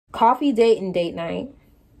coffee date and date night.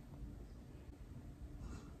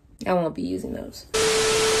 I won't be using those.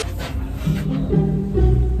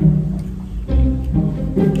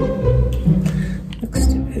 Looks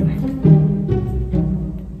stupid.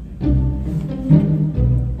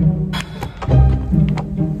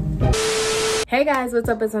 Hey guys, what's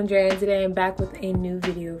up? It's Andrea, and today I'm back with a new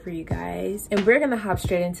video for you guys. And we're gonna hop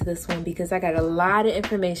straight into this one because I got a lot of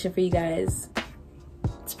information for you guys.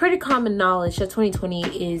 It's pretty common knowledge that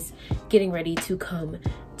 2020 is getting ready to come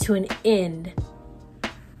to an end.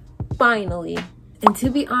 Finally. And to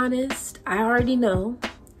be honest, I already know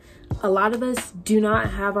a lot of us do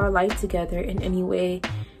not have our life together in any way,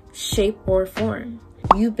 shape, or form.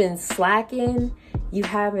 You've been slacking, you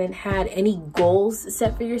haven't had any goals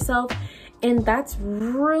set for yourself, and that's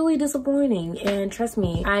really disappointing. And trust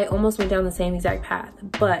me, I almost went down the same exact path,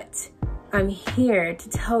 but I'm here to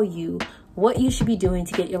tell you what you should be doing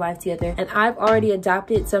to get your life together. And I've already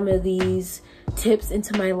adopted some of these tips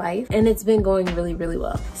into my life, and it's been going really, really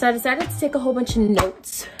well. So I decided to take a whole bunch of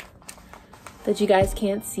notes that you guys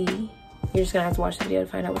can't see. You're just gonna have to watch the video to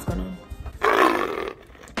find out what's going on.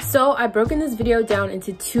 So I've broken this video down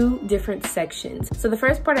into two different sections. So the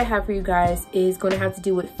first part I have for you guys is going to have to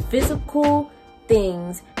do with physical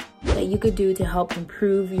things that you could do to help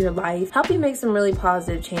improve your life, help you make some really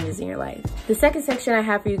positive changes in your life. The second section I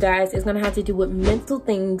have for you guys is going to have to do with mental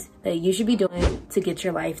things that you should be doing to get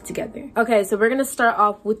your life together. Okay, so we're going to start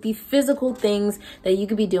off with the physical things that you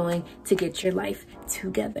could be doing to get your life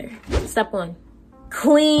together. Step one.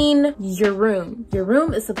 Clean your room. Your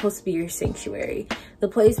room is supposed to be your sanctuary, the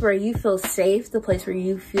place where you feel safe, the place where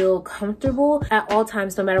you feel comfortable at all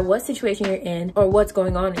times, no matter what situation you're in or what's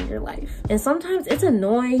going on in your life. And sometimes it's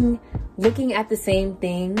annoying looking at the same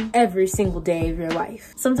thing every single day of your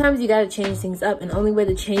life. Sometimes you gotta change things up, and the only way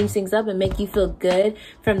to change things up and make you feel good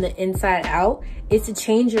from the inside out is to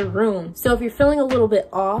change your room. So if you're feeling a little bit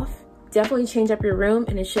off, definitely change up your room,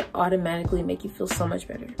 and it should automatically make you feel so much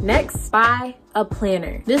better. Next, buy a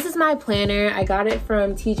planner. This is my planner. I got it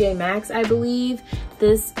from TJ Maxx, I believe.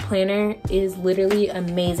 This planner is literally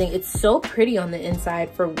amazing. It's so pretty on the inside.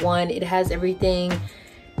 For one, it has everything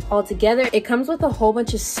all together. It comes with a whole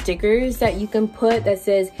bunch of stickers that you can put that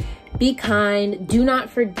says, be kind, do not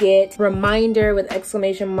forget, reminder with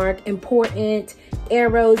exclamation mark, important,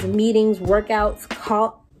 arrows, meetings, workouts,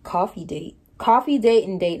 coffee date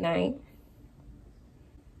and date night.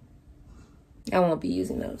 I won't be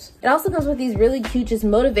using those. It also comes with these really cute, just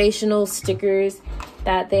motivational stickers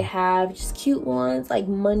that they have, just cute ones like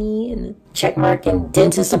money and check mark and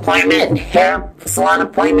dentist appointment and hair salon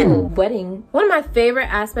appointment and wedding. One of my favorite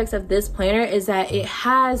aspects of this planner is that it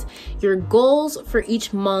has your goals for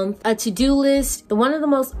each month, a to-do list. One of the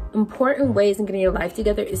most important ways in getting your life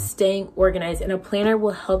together is staying organized, and a planner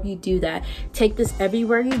will help you do that. Take this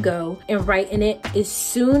everywhere you go and write in it. As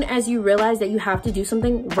soon as you realize that you have to do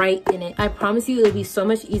something, write in it. I promise you it'll be so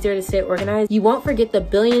much easier to stay organized. You won't forget the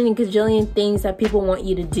billion and gajillion things that people want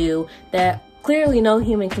you to do that clearly no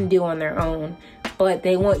human can do on their own, but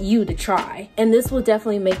they want you to try. And this will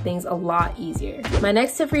definitely make things a lot easier. My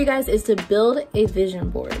next tip for you guys is to build a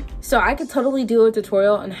vision board. So I could totally do a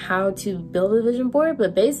tutorial on how to build a vision board,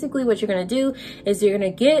 but basically what you're gonna do is you're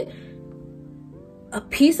gonna get a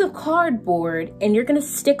piece of cardboard and you're gonna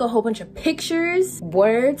stick a whole bunch of pictures,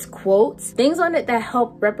 words, quotes, things on it that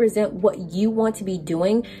help represent what you want to be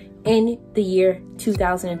doing in the year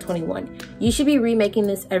 2021. You should be remaking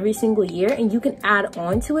this every single year, and you can add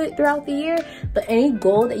on to it throughout the year, but any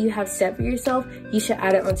goal that you have set for yourself, you should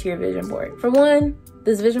add it onto your vision board. For one,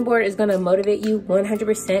 this vision board is gonna motivate you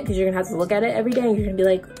 100% because you're gonna have to look at it every day and you're gonna be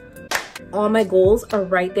like, all my goals are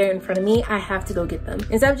right there in front of me. I have to go get them.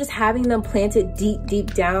 Instead of just having them planted deep,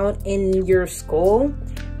 deep down in your skull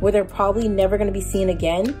where they're probably never gonna be seen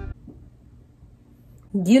again.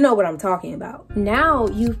 You know what I'm talking about. Now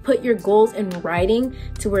you've put your goals in writing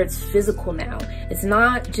to where it's physical now. It's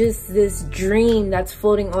not just this dream that's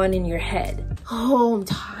floating on in your head. Oh, I'm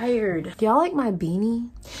tired. Do y'all like my beanie?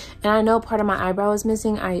 And I know part of my eyebrow is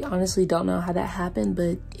missing. I honestly don't know how that happened,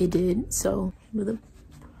 but it did. So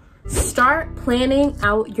start planning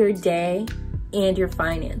out your day and your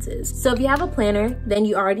finances. So if you have a planner, then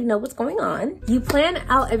you already know what's going on. You plan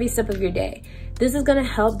out every step of your day. This is gonna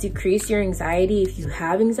help decrease your anxiety if you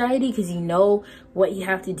have anxiety, because you know what you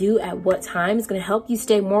have to do at what time. It's gonna help you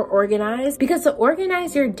stay more organized, because to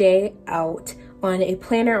organize your day out on a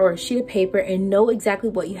planner or a sheet of paper and know exactly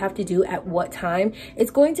what you have to do at what time,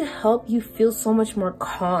 it's going to help you feel so much more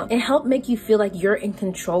calm and help make you feel like you're in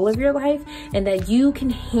control of your life and that you can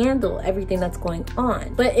handle everything that's going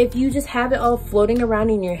on. But if you just have it all floating around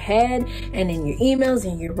in your head and in your emails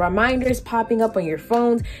and your reminders popping up on your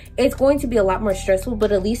phones, it's going to be a lot more stressful.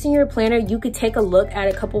 But at least in your planner, you could take a look at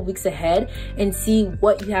a couple weeks ahead and see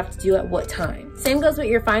what you have to do at what time. Same goes with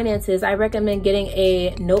your finances. I recommend getting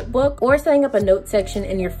a notebook or setting up a note section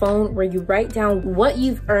in your phone where you write down what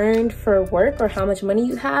you've earned for work or how much money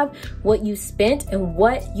you have, what you spent, and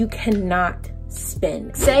what you cannot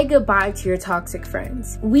spend. Say goodbye to your toxic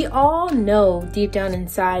friends. We all know deep down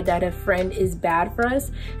inside that a friend is bad for us.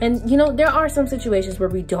 And you know, there are some situations where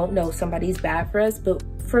we don't know somebody's bad for us, but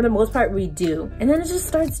for the most part we do. And then it just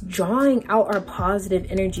starts drawing out our positive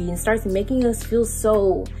energy and starts making us feel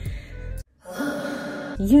so...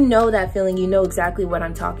 You know that feeling, you know exactly what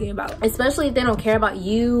I'm talking about. Especially if they don't care about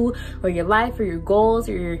you or your life or your goals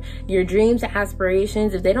or your dreams and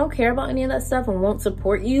aspirations. If they don't care about any of that stuff and won't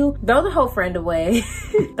support you, throw the whole friend away.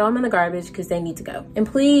 Throw them in the garbage because they need to go. And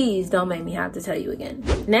please don't make me have to tell you again.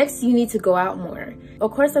 Next, you need to go out more.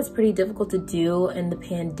 Of course, that's pretty difficult to do in the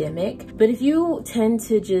pandemic. But if you tend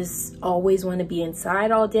to just always want to be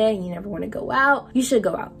inside all day and you never want to go out, you should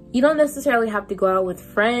go out. You don't necessarily have to go out with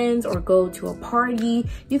friends or go to a party.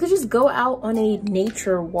 You could just go out on a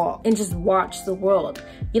nature walk and just watch the world.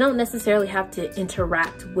 You don't necessarily have to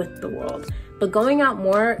interact with the world. But going out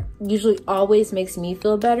more usually always makes me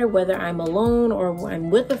feel better, whether I'm alone or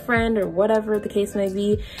I'm with a friend or whatever the case may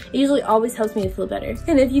be. It usually always helps me to feel better.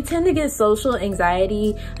 And if you tend to get social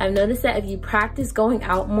anxiety, I've noticed that if you practice going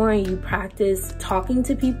out more and you practice talking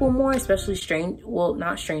to people more, especially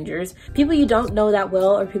not strangers, people you don't know that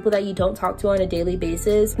well or people that you don't talk to on a daily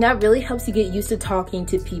basis, that really helps you get used to talking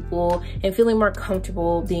to people and feeling more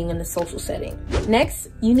comfortable being in a social setting. Next,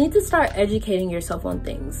 you need to start educating yourself on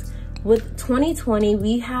things. With 2020,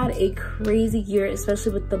 we had a crazy year,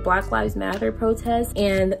 especially with the Black Lives Matter protests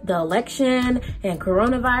and the election and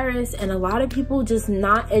coronavirus, and a lot of people just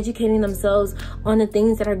not educating themselves on the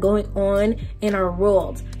things that are going on in our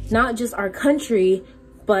world. Not just our country,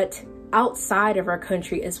 but outside of our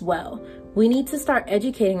country as well. We need to start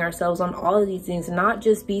educating ourselves on all of these things, not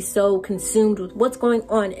just be so consumed with what's going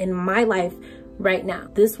on in my life right now.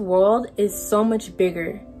 This world is so much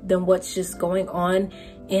bigger than what's just going on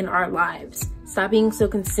in our lives. Stop being so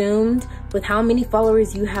consumed with how many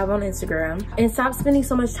followers you have on Instagram and stop spending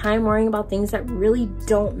so much time worrying about things that really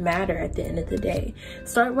don't matter at the end of the day.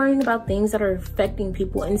 Start worrying about things that are affecting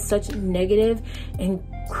people in such negative and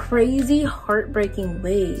crazy, heartbreaking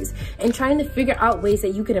ways and trying to figure out ways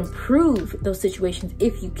that you can improve those situations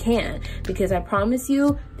if you can, because I promise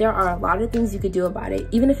you there are a lot of things you could do about it,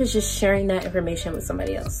 even if it's just sharing that information with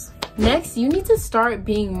somebody else. Next, you need to start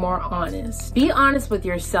being more honest. Be honest with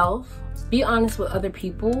yourself. Be honest with other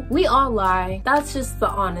people. We all lie. That's just the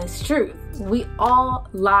honest truth. We all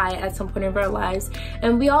lie at some point in our lives,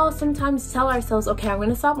 and we all sometimes tell ourselves, okay, I'm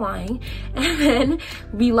gonna stop lying, and then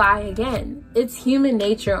we lie again. It's human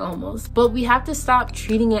nature almost, but we have to stop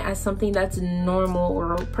treating it as something that's normal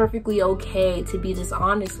or perfectly okay to be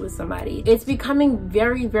dishonest with somebody. It's becoming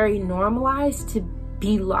very, very normalized to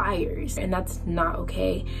be liars, and that's not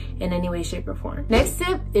okay in any way, shape, or form. Next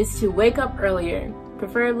tip is to wake up earlier,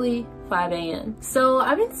 preferably 5 a.m. So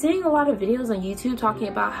I've been seeing a lot of videos on YouTube talking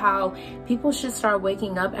about how people should start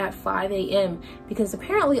waking up at 5 a.m. because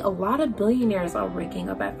apparently a lot of billionaires are waking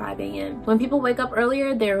up at 5 a.m. When people wake up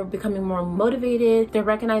earlier, they're becoming more motivated, they're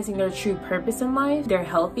recognizing their true purpose in life, they're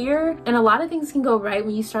healthier, and a lot of things can go right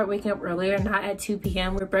when you start waking up earlier, not at 2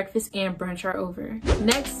 p.m. where breakfast and brunch are over.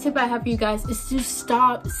 Next tip I have for you guys is to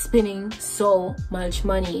stop spending so much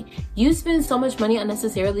money. You spend so much money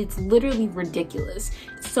unnecessarily, it's literally ridiculous.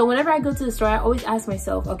 So whenever I go to the store, I always ask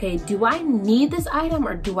myself, okay, do I need this item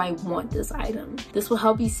or do I want this item? This will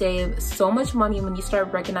help you save so much money when you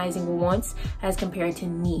start recognizing wants as compared to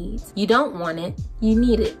needs. You don't want it, you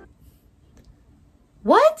need it.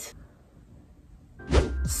 What?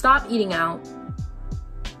 Stop eating out.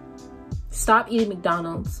 Stop eating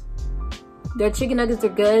McDonald's. Their chicken nuggets are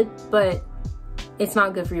good, but it's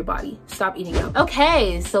not good for your body. Stop eating out.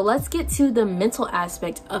 Okay, so let's get to the mental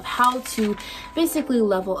aspect of how to basically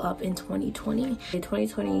level up in 2020.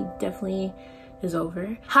 2020 definitely is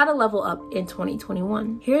over. How to level up in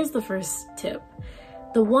 2021. Here's the first tip.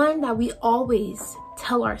 The one that we always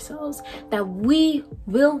tell ourselves that we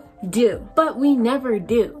will do, but we never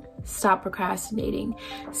do. stop procrastinating.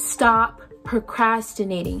 Stop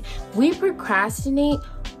procrastinating. We procrastinate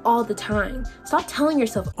all the time. Stop telling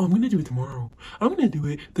yourself, oh, I'm gonna do it tomorrow. I'm gonna do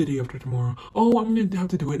it the day after tomorrow. Oh, I'm gonna have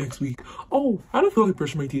to do it next week. Oh, I don't feel like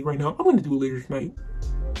brushing my teeth right now. I'm gonna do it later tonight.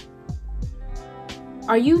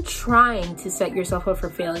 Are you trying to set yourself up for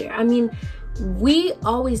failure? I mean, we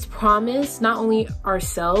always promise not only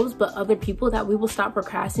ourselves but other people that we will stop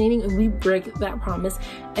procrastinating, and we break that promise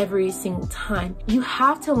every single time. You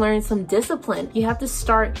have to learn some discipline. You have to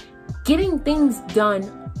start getting things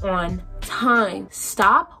done on time.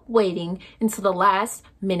 Stop waiting until the last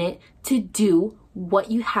minute to do what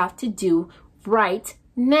you have to do right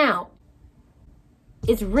now.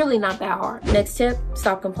 It's really not that hard. Next tip,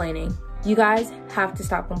 stop complaining. You guys have to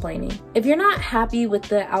stop complaining. If you're not happy with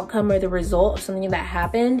the outcome or the result of something that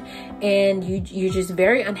happened and you're just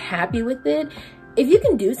very unhappy with it, if you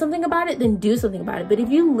can do something about it, then do something about it. But if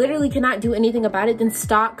you literally cannot do anything about it, then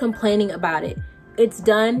stop complaining about it. It's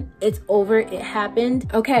done, it's over, it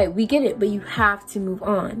happened. Okay, we get it, but you have to move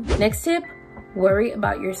on. Next tip, worry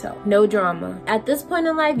about yourself. No drama. At this point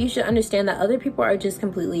in life, you should understand that other people are just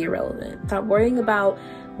completely irrelevant. Stop worrying about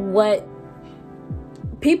what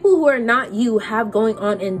people who are not you have going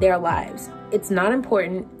on in their lives. It's not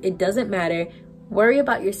important, it doesn't matter. Worry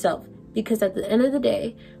about yourself, because at the end of the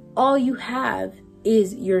day, all you have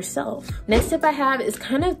is yourself. Next tip I have is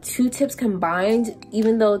kind of two tips combined,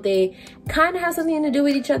 even though they kind of have something to do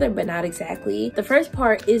with each other, but not exactly. The first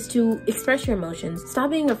part is to express your emotions.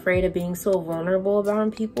 Stop being afraid of being so vulnerable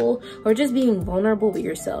around people, or just being vulnerable with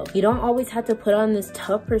yourself. You don't always have to put on this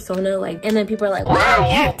tough persona, like, and then people are like, wow,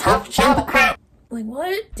 you're tough, shut the crap. Like,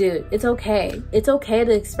 what? Dude, it's okay. It's okay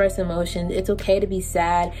to express emotions. It's okay to be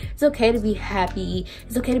sad. It's okay to be happy.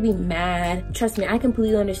 It's okay to be mad. Trust me, I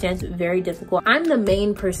completely understand. It's very difficult. I'm the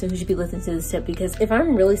main person who should be listening to this tip, because if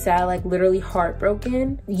I'm really sad, like literally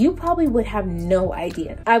heartbroken, you probably would have no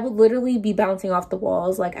idea. I would literally be bouncing off the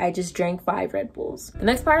walls like I just drank 5 Red Bulls. The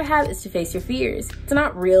next part I have is to face your fears. It's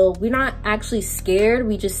not real. We're not actually scared.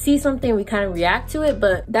 We just see something, we kind of react to it,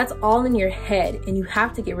 but that's all in your head and you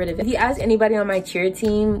have to get rid of it. If you ask anybody on my cheer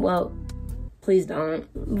team, well, please don't,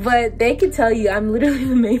 but they could tell you I'm literally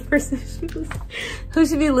the main person who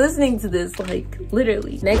should be listening to this, like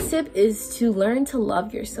literally. Next tip is to learn to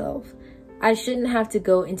love yourself. I shouldn't have to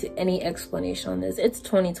go into any explanation on this. It's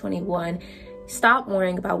 2021. Stop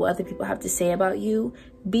worrying about what other people have to say about you.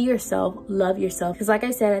 Be yourself, love yourself. Because like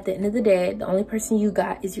I said, at the end of the day, the only person you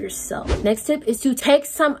got is yourself. Next tip is to take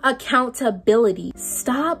some accountability.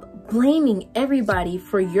 Stop blaming everybody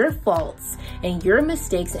for your faults and your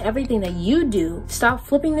mistakes and everything that you do. Stop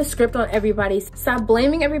flipping the script on everybody. Stop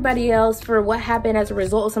blaming everybody else for what happened as a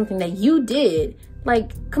result of something that you did.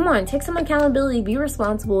 Like, come on, take some accountability, be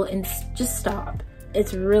responsible, and just stop.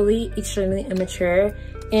 It's really extremely immature,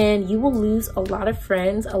 and you will lose a lot of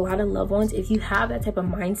friends, a lot of loved ones if you have that type of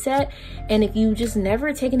mindset, and if you just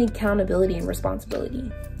never take any accountability and responsibility.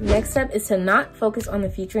 Next step is to not focus on the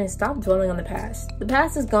future and stop dwelling on the past. The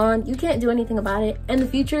past is gone, you can't do anything about it, and the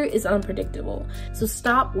future is unpredictable. So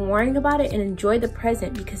stop worrying about it and enjoy the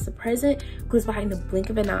present, because the present goes by in the blink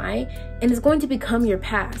of an eye and is going to become your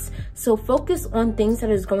past. So focus on things that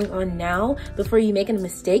is going on now before you make a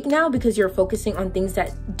mistake now, because you're focusing on things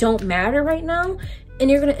that don't matter right now, and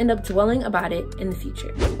you're gonna end up dwelling about it in the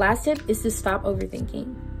future. Last tip is to stop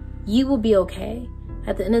overthinking. You will be okay.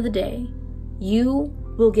 At the end of the day, you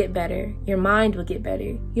will get better. Your mind will get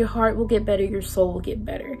better. Your heart will get better. Your soul will get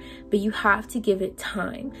better. But you have to give it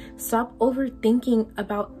time. Stop overthinking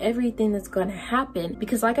about everything that's gonna happen,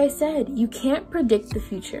 because like I said, you can't predict the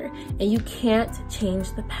future and you can't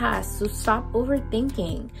change the past. So stop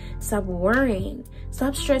overthinking. Stop worrying.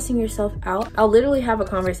 Stop stressing yourself out. I'll literally have a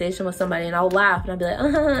conversation with somebody and I'll laugh and I'll be like,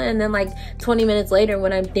 and then like 20 minutes later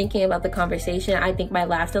when I'm thinking about the conversation, I think my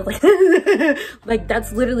laugh sounds like, like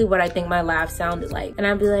that's literally what I think my laugh sounded like. And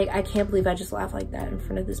I'd be like, I can't believe I just laughed like that in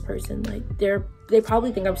front of this person. Like they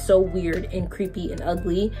probably think I'm so weird and creepy and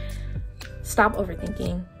ugly. Stop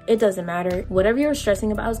overthinking. It doesn't matter. Whatever you're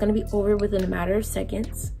stressing about is gonna be over within a matter of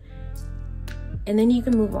seconds. And then you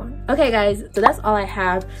can move on. Okay guys, so that's all I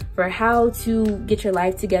have for how to get your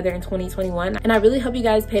life together in 2021. And I really hope you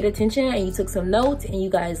guys paid attention and you took some notes and you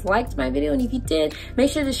guys liked my video. And if you did, make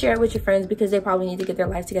sure to share it with your friends, because they probably need to get their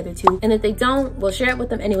life together too. And if they don't, well, share it with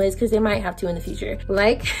them anyways, because they might have to in the future.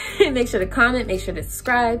 Like, make sure to comment, make sure to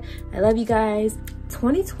subscribe. I love you guys.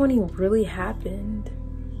 2020 really happened.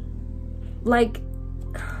 Like,